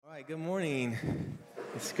Good morning.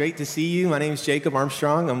 It's great to see you. My name is Jacob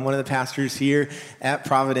Armstrong. I'm one of the pastors here at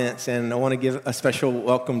Providence, and I want to give a special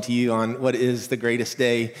welcome to you on what is the greatest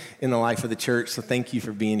day in the life of the church. So thank you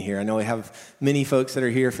for being here. I know we have many folks that are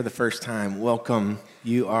here for the first time. Welcome.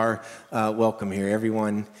 You are welcome here.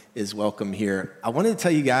 Everyone is welcome here. I wanted to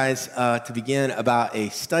tell you guys to begin about a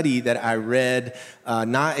study that I read,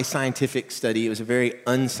 not a scientific study. It was a very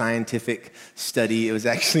unscientific study. It was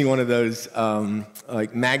actually one of those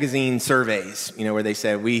like magazine surveys, where they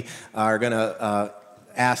said we are going to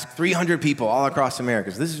ask 300 people all across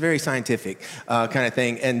America. So this is very scientific kind of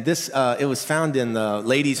thing. And this it was found in the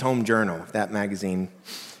Ladies' Home Journal, that magazine.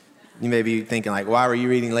 You may be thinking like, why were you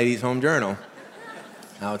reading Ladies' Home Journal?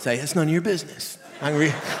 I would say, it's none of your business. I can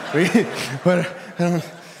read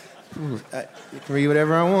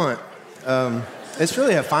whatever I want. It's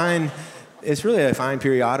really a fine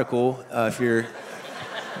periodical if you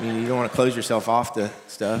don't want to close yourself off to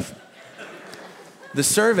stuff. The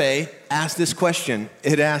survey asked this question.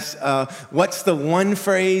 It asked, what's the one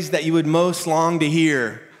phrase that you would most long to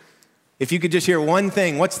hear? If you could just hear one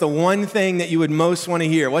thing, what's the one thing that you would most want to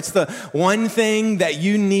hear? What's the one thing that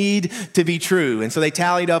you need to be true? And so they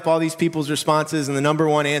tallied up all these people's responses, and the number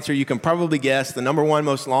one answer, you can probably guess, the number one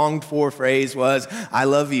most longed for phrase was, I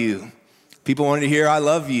love you. People wanted to hear, I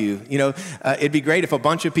love you. It'd be great if a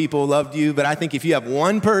bunch of people loved you, but I think if you have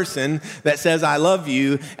one person that says, I love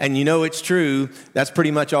you, and you know it's true, that's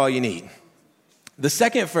pretty much all you need. The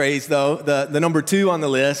second phrase, though, the number two on the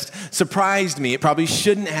list, surprised me. It probably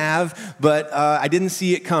shouldn't have, but I didn't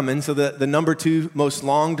see it coming. So the number two most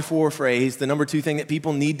longed for phrase, the number two thing that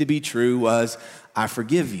people need to be true was, I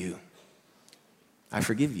forgive you. I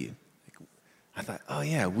forgive you. I thought, oh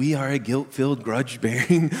yeah, we are a guilt-filled,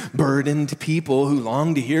 grudge-bearing, burdened people who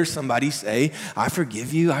long to hear somebody say, I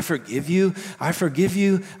forgive you, I forgive you, I forgive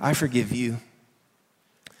you, I forgive you.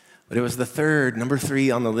 But it was the number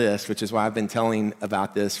three on the list, which is why I've been telling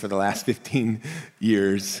about this for the last 15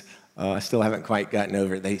 years. I still haven't quite gotten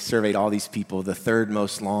over it. They surveyed all these people. The third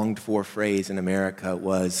most longed for phrase in America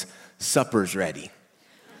was, supper's ready.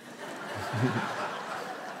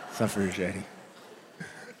 Supper's ready.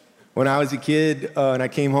 When I was a kid and I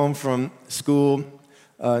came home from school,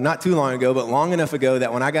 not too long ago, but long enough ago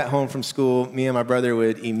that when I got home from school, me and my brother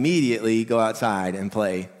would immediately go outside and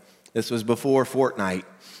play. This was before Fortnite.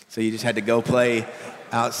 So you just had to go play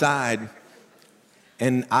outside.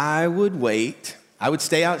 And I would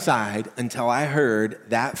stay outside until I heard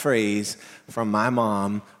that phrase from my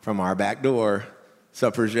mom from our back door,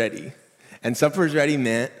 supper's ready. And supper's ready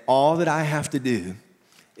meant all that I have to do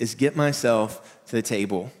is get myself to the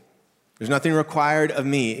table. There's nothing required of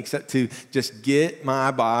me except to just get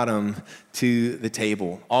my bottom to the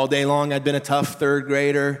table. All day long, I'd been a tough third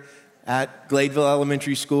grader at Gladeville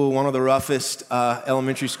Elementary School, one of the roughest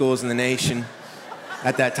elementary schools in the nation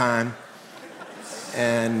at that time.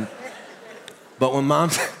 But when Mom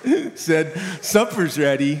said, supper's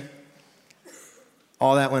ready,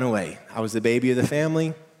 all that went away. I was the baby of the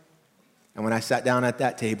family, and when I sat down at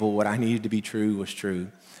that table, what I needed to be true was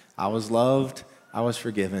true. I was loved, I was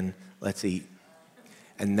forgiven, let's eat.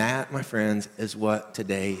 And that, my friends, is what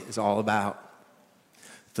today is all about.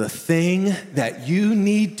 The thing that you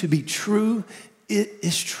need to be true, it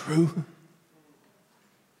is true.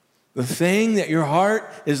 The thing that your heart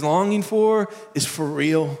is longing for is for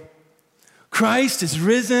real. Christ is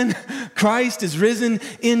risen. Christ is risen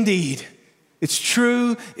indeed. It's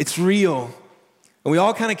true. It's real. And we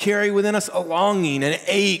all kind of carry within us a longing, an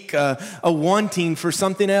ache, a wanting for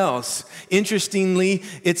something else. Interestingly,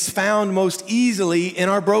 it's found most easily in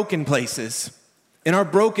our broken places. In our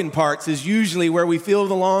broken parts is usually where we feel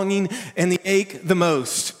the longing and the ache the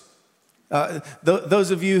most.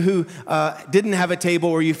 Those of you who didn't have a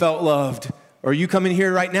table where you felt loved, or you come in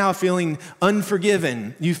here right now feeling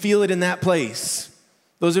unforgiven, you feel it in that place.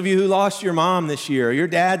 Those of you who lost your mom this year, or your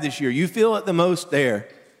dad this year, you feel it the most there.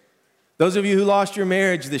 Those of you who lost your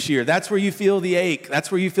marriage this year, that's where you feel the ache.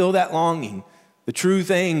 That's where you feel that longing. The true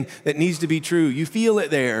thing that needs to be true. You feel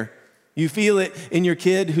it there. You feel it in your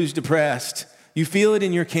kid who's depressed. You feel it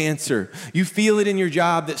in your cancer. You feel it in your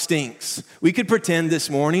job that stinks. We could pretend this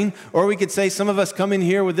morning, or we could say some of us come in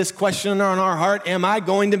here with this question on our heart, am I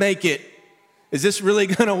going to make it? Is this really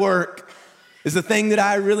going to work? Is the thing that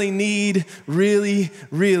I really need really,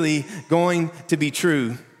 really going to be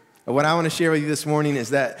true? What I want to share with you this morning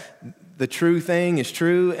is that the true thing is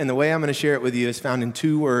true, and the way I'm going to share it with you is found in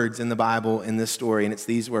two words in the Bible in this story, and it's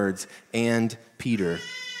these words, and Peter.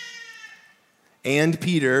 and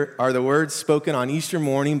Peter are the words spoken on Easter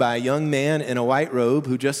morning by a young man in a white robe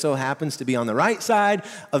who just so happens to be on the right side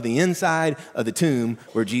of the inside of the tomb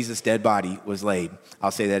where Jesus' dead body was laid. I'll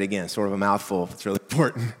say that again, sort of a mouthful. It's really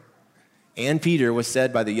important. And Peter was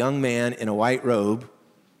said by the young man in a white robe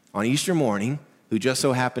on Easter morning who just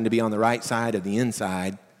so happened to be on the right side of the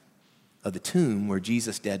inside of the tomb where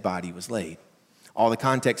Jesus' dead body was laid. All the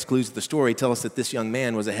context clues of the story tell us that this young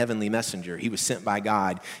man was a heavenly messenger. He was sent by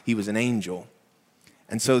God. He was an angel.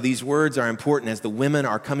 And so these words are important. As the women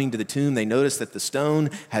are coming to the tomb, they notice that the stone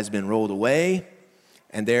has been rolled away,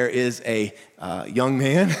 and there is a young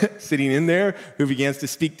man sitting in there who begins to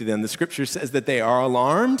speak to them. The scripture says that they are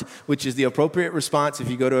alarmed, which is the appropriate response if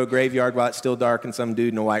you go to a graveyard while it's still dark and some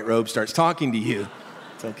dude in a white robe starts talking to you.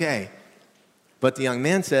 It's okay. But the young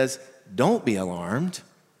man says, "Don't be alarmed.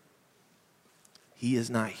 He is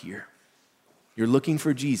not here. You're looking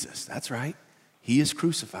for Jesus. That's right. He is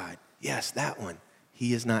crucified. Yes, that one.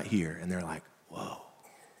 He is not here." And they're like, whoa.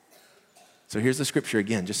 So here's the scripture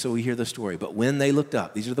again, just so we hear the story. But when they looked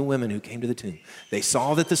up, these are the women who came to the tomb, they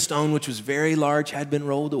saw that the stone, which was very large, had been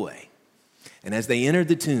rolled away. And as they entered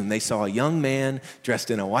the tomb, they saw a young man dressed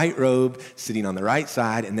in a white robe sitting on the right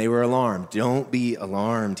side, and they were alarmed. "Don't be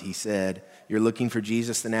alarmed," he said. "You're looking for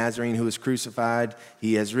Jesus the Nazarene who was crucified.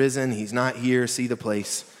 He has risen. He's not here. See the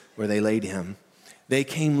place where they laid him." They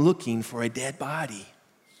came looking for a dead body.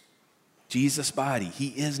 Jesus' body. He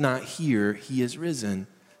is not here. He is risen.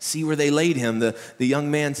 See where they laid him. The young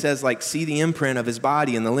man says, see the imprint of his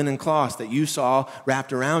body in the linen cloth that you saw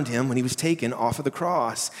wrapped around him when he was taken off of the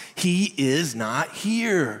cross. He is not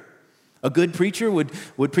here. A good preacher would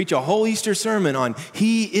preach a whole Easter sermon on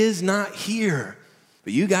he is not here.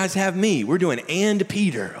 But you guys have me. We're doing and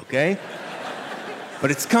Peter, okay?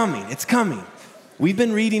 But it's coming. It's coming. We've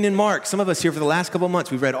been reading in Mark. Some of us here for the last couple of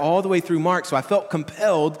months, we've read all the way through Mark, so I felt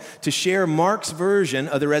compelled to share Mark's version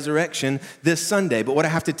of the resurrection this Sunday. But what I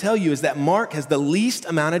have to tell you is that Mark has the least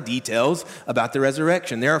amount of details about the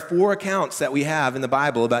resurrection. There are 4 accounts that we have in the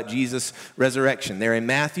Bible about Jesus' resurrection. They're in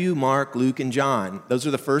Matthew, Mark, Luke, and John. Those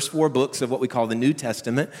are the first 4 books of what we call the New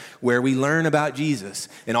Testament, where we learn about Jesus.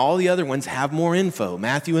 And all the other ones have more info.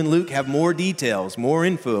 Matthew and Luke have more details, more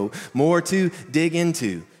info, more to dig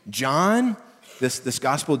into. John, this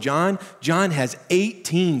Gospel of John has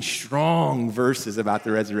 18 strong verses about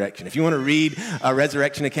the resurrection. If you want to read a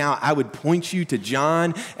resurrection account, I would point you to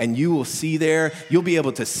John, and you will see there, you'll be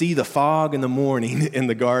able to see the fog in the morning in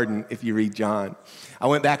the garden if you read John. I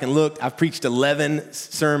went back and looked. I've preached 11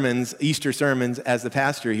 sermons, Easter sermons, as the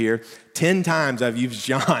pastor here. 10 times I've used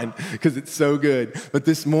John because it's so good. But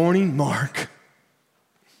this morning, Mark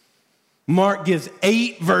gives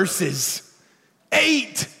 8 verses.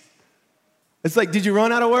 8! It's like, did you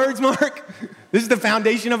run out of words, Mark? This is the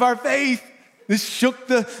foundation of our faith. This shook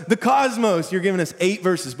the cosmos. You're giving us 8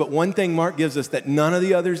 verses, but one thing Mark gives us that none of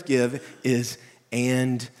the others give is,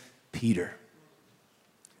 and Peter.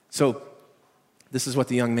 So this is what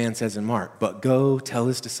the young man says in Mark, "But go tell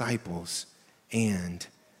his disciples, and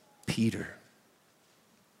Peter."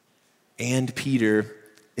 And Peter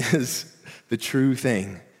is the true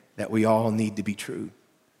thing that we all need to be true.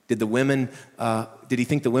 Did he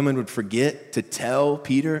think the women would forget to tell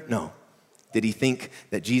Peter? No. Did he think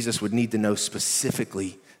that Jesus would need to know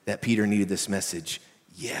specifically that Peter needed this message?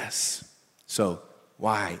 Yes. So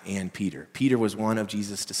why and Peter? Peter was one of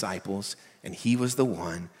Jesus' disciples, and he was the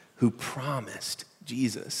one who promised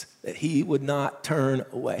Jesus that he would not turn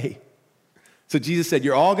away. So Jesus said,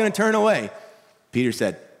 "You're all going to turn away." Peter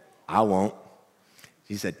said, "I won't."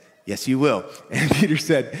 He said, "Yes, you will." And Peter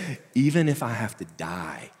said, "Even if I have to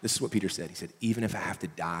die," this is what Peter said. He said, "Even if I have to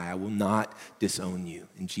die, I will not disown you."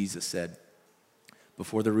 And Jesus said,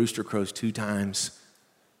 "Before the rooster crows 2 times,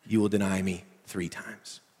 you will deny me 3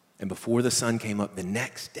 times. And before the sun came up the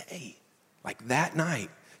next day, like that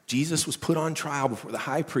night, Jesus was put on trial before the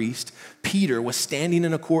high priest. Peter was standing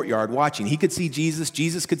in a courtyard watching. He could see Jesus.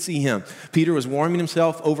 Jesus could see him. Peter was warming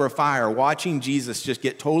himself over a fire, watching Jesus just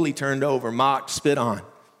get totally turned over, mocked, spit on.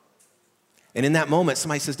 And in that moment,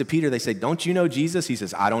 somebody says to Peter, they say, "Don't you know Jesus?" He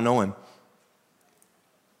says, "I don't know him."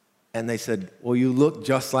 And they said, "Well, you look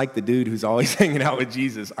just like the dude who's always hanging out with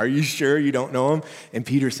Jesus. Are you sure you don't know him?" And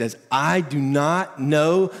Peter says, "I do not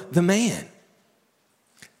know the man."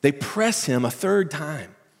 They press him a 3rd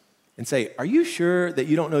time and say, "Are you sure that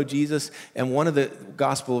you don't know Jesus?" And one of the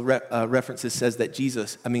gospel references says that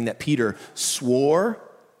that Peter swore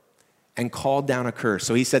and called down a curse.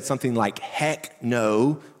 So he said something like, "Heck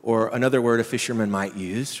no," or another word a fisherman might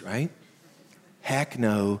use, right? "Heck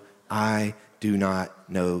no, I do not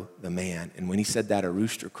know the man." And when he said that, a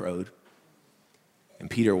rooster crowed. And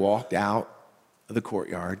Peter walked out of the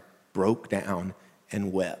courtyard broke down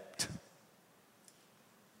and wept.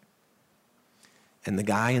 And the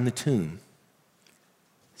guy in the tomb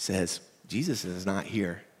says, Jesus is not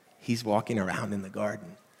here. He's walking around in the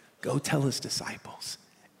garden. Go tell his disciples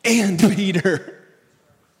and Peter.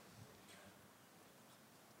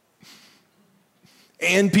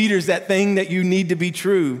 And Peter's that thing that you need to be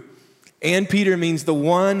true. And Peter means the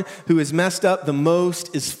one who is messed up the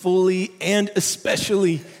most is fully and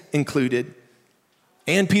especially included.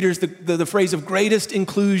 And Peter's the phrase of greatest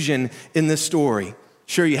inclusion in this story.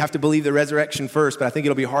 Sure, you have to believe the resurrection first, but I think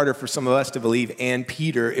it'll be harder for some of us to believe and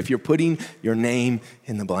Peter if you're putting your name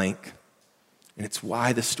in the blank. And it's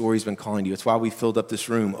why this story's been calling to you. It's why we filled up this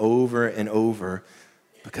room over and over,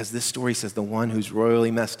 because this story says the one who's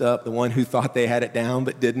royally messed up, the one who thought they had it down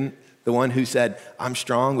but didn't, the one who said, I'm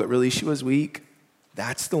strong, but really she was weak.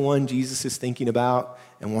 That's the one Jesus is thinking about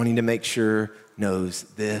and wanting to make sure knows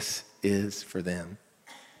this is for them.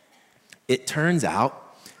 It turns out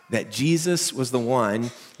that Jesus was the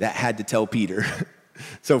one that had to tell Peter.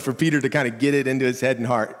 So for Peter to kind of get it into his head and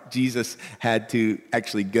heart, Jesus had to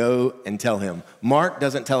actually go and tell him. Mark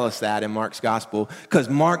doesn't tell us that in Mark's gospel because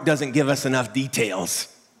Mark doesn't give us enough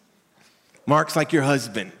details. Mark's like your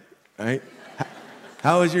husband, right?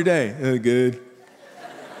 How was your day? Oh, good.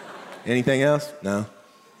 Anything else? No.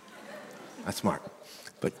 That's Mark.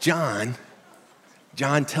 But John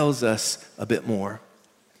tells us a bit more.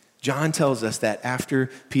 John tells us that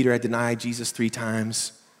after Peter had denied Jesus 3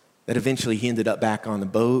 times, that eventually he ended up back on the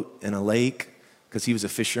boat in a lake because he was a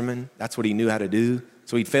fisherman. That's what he knew how to do.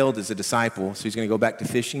 So he'd failed as a disciple, so he's going to go back to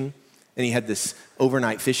fishing. And he had this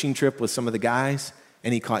overnight fishing trip with some of the guys,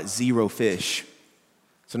 and he caught 0 fish.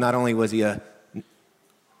 So not only was he a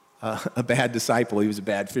bad disciple, he was a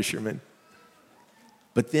bad fisherman.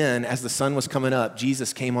 But then, as the sun was coming up,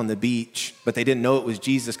 Jesus came on the beach, but they didn't know it was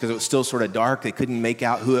Jesus because it was still sort of dark. They couldn't make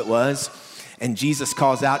out who it was. And Jesus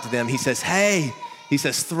calls out to them. He says, hey, he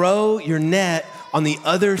says, throw your net on the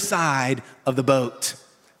other side of the boat,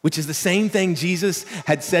 which is the same thing Jesus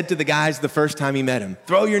had said to the guys the first time he met him.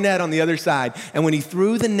 Throw your net on the other side. And when he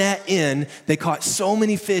threw the net in, they caught so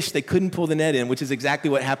many fish they couldn't pull the net in, which is exactly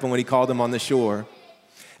what happened when he called them on the shore.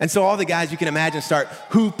 And so all the guys you can imagine start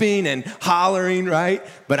hooping and hollering, right?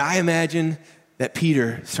 But I imagine that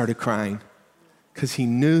Peter started crying because he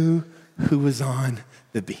knew who was on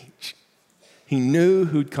the beach. He knew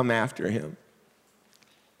who'd come after him.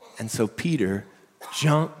 And so Peter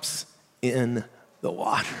jumps in the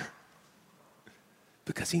water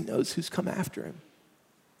because he knows who's come after him.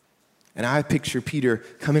 And I picture Peter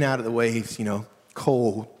coming out of the waves,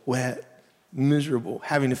 cold, wet, miserable,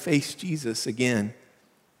 having to face Jesus again.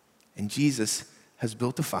 And Jesus has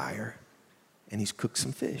built a fire and he's cooked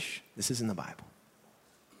some fish. This is in the Bible.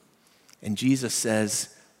 And Jesus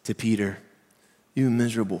says to Peter, you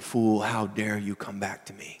miserable fool, how dare you come back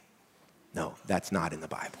to me? No, that's not in the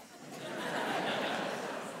Bible.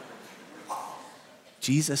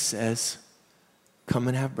 Jesus says, come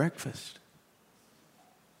and have breakfast.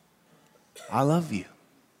 I love you.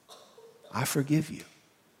 I forgive you.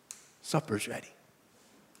 Supper's ready.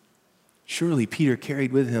 Surely Peter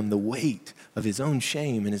carried with him the weight of his own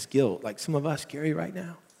shame and his guilt, like some of us carry right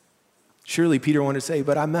now. Surely Peter wanted to say,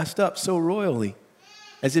 but I messed up so royally,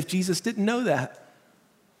 as if Jesus didn't know that.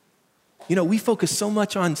 We focus so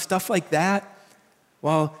much on stuff like that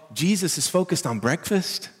while Jesus is focused on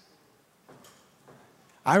breakfast.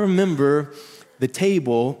 I remember the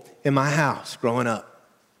table in my house growing up.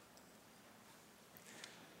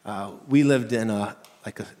 We lived in a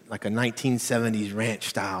 1970s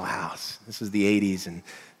ranch-style house. This was the 80s, and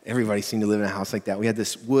everybody seemed to live in a house like that. We had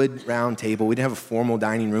this wood round table. We didn't have a formal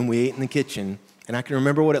dining room. We ate in the kitchen, and I can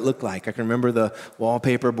remember what it looked like. I can remember the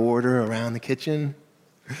wallpaper border around the kitchen.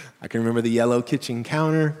 I can remember the yellow kitchen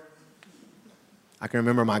counter. I can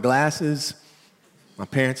remember my glasses. My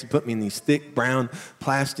parents had put me in these thick brown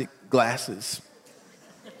plastic glasses,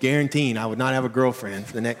 guaranteeing I would not have a girlfriend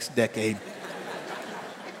for the next decade.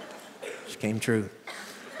 Which came true.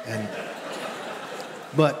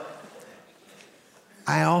 But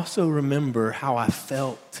I also remember how I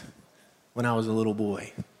felt when I was a little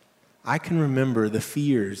boy. I can remember the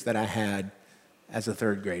fears that I had as a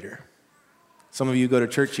 3rd grader. Some of you go to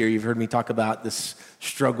church here, you've heard me talk about this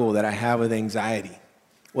struggle that I have with anxiety.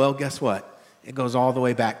 Well, guess what? It goes all the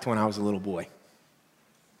way back to when I was a little boy.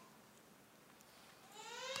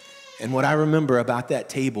 And what I remember about that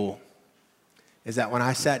table is that when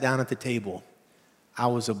I sat down at the table, I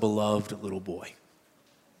was a beloved little boy.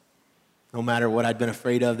 No matter what I'd been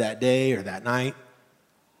afraid of that day or that night.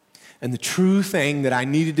 And the true thing that I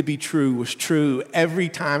needed to be true was true every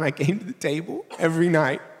time I came to the table, every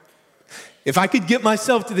night. If I could get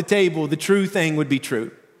myself to the table, the true thing would be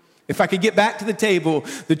true. If I could get back to the table,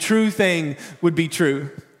 the true thing would be true.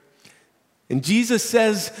 And Jesus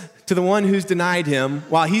says to the one who's denied him,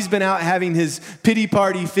 while he's been out having his pity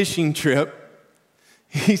party fishing trip,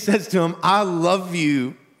 he says to him, I love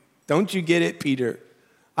you. Don't you get it, Peter?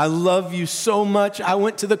 I love you so much, I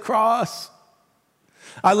went to the cross.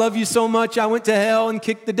 I love you so much, I went to hell and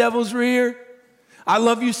kicked the devil's rear. I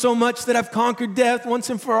love you so much that I've conquered death once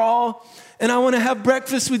and for all, and I want to have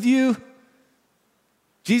breakfast with you.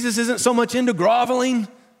 Jesus isn't so much into groveling.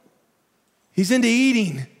 He's into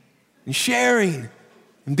eating and sharing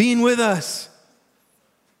and being with us.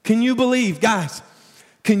 Can you believe, guys,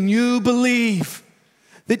 can you believe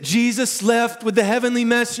that Jesus left with the heavenly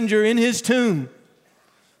messenger in his tomb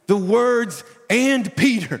the words, and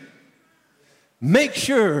Peter? Make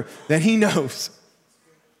sure that he knows.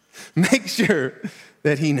 Make sure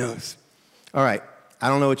that he knows. All right, I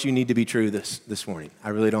don't know what you need to be true this morning. I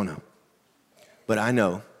really don't know. But I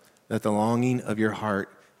know that the longing of your heart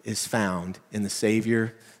is found in the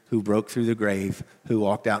Savior who broke through the grave, who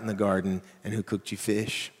walked out in the garden, and who cooked you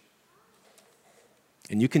fish.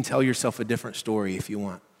 And you can tell yourself a different story if you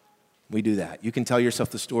want. We do that. You can tell yourself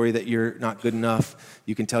the story that you're not good enough.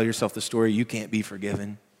 You can tell yourself the story you can't be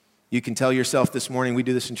forgiven. You can tell yourself this morning, we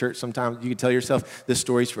do this in church sometimes, you can tell yourself this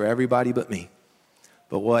story's for everybody but me.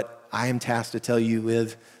 But what I am tasked to tell you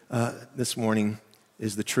with this morning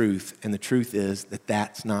is the truth. And the truth is that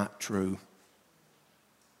that's not true.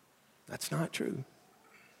 That's not true.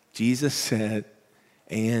 Jesus said,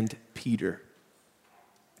 and Peter.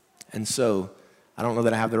 And so, I don't know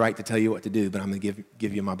that I have the right to tell you what to do, but I'm going to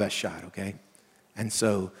give you my best shot, okay? And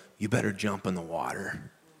so, you better jump in the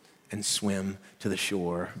water and swim to the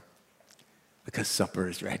shore because supper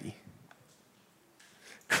is ready.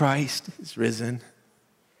 Christ is risen.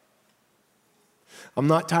 I'm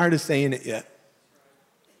not tired of saying it yet.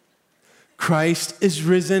 Christ is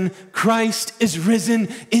risen. Christ is risen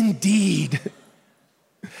indeed.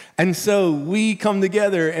 And so we come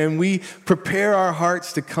together and we prepare our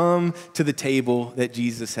hearts to come to the table that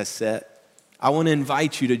Jesus has set. I want to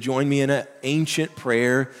invite you to join me in an ancient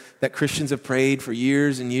prayer that Christians have prayed for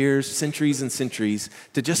years and years, centuries and centuries,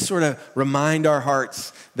 to just sort of remind our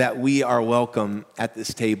hearts that we are welcome at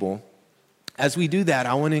this table. As we do that,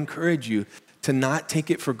 I want to encourage you to not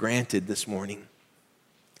take it for granted this morning.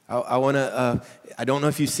 I don't know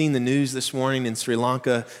if you've seen the news this morning in Sri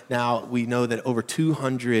Lanka. Now we know that over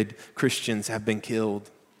 200 Christians have been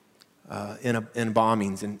killed in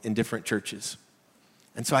bombings in different churches.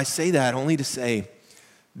 And so I say that only to say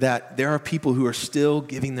that there are people who are still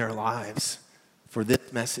giving their lives for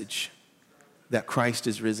this message, that Christ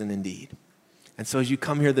is risen indeed. And so as you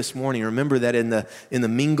come here this morning, remember that in the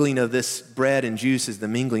mingling of this bread and juice is the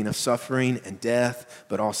mingling of suffering and death,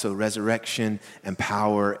 but also resurrection and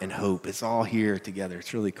power and hope. It's all here together.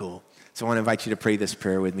 It's really cool. So I want to invite you to pray this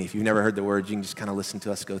prayer with me. If you've never heard the words, you can just kind of listen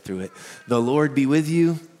to us go through it. The Lord be with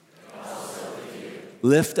you. Also with you.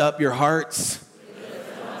 Lift up your hearts.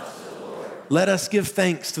 Let us give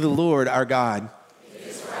thanks to the Lord our God.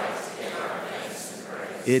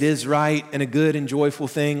 It is right and a good and joyful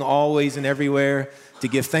thing always and everywhere to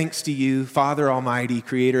give thanks to you, Father Almighty,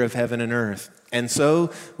 creator of heaven and earth. And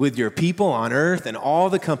so, with your people on earth and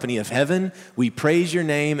all the company of heaven, we praise your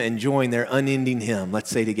name and join their unending hymn.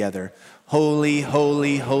 Let's say together, Holy,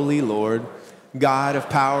 holy, holy Lord, God of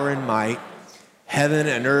power and might, heaven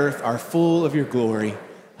and earth are full of your glory.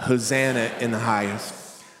 Hosanna in the highest.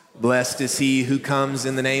 Blessed is he who comes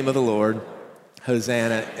in the name of the Lord.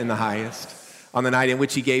 Hosanna in the highest. On the night in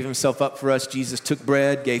which he gave himself up for us, Jesus took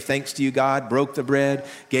bread, gave thanks to you, God, broke the bread,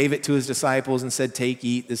 gave it to his disciples and said, take,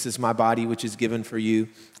 eat, this is my body which is given for you.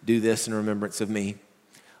 Do this in remembrance of me.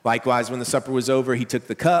 Likewise, when the supper was over, he took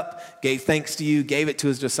the cup, gave thanks to you, gave it to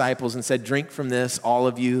his disciples and said, drink from this, all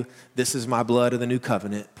of you. This is my blood of the new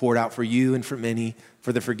covenant, poured out for you and for many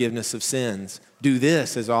for the forgiveness of sins. Do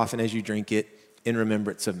this as often as you drink it in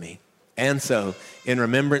remembrance of me. And so, in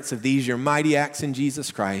remembrance of these, your mighty acts in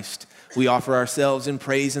Jesus Christ, we offer ourselves in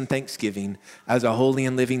praise and thanksgiving as a holy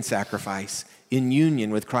and living sacrifice in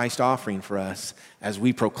union with Christ offering for us as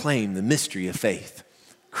we proclaim the mystery of faith.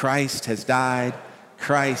 Christ has died.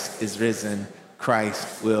 Christ is risen.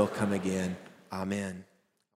 Christ will come again. Amen.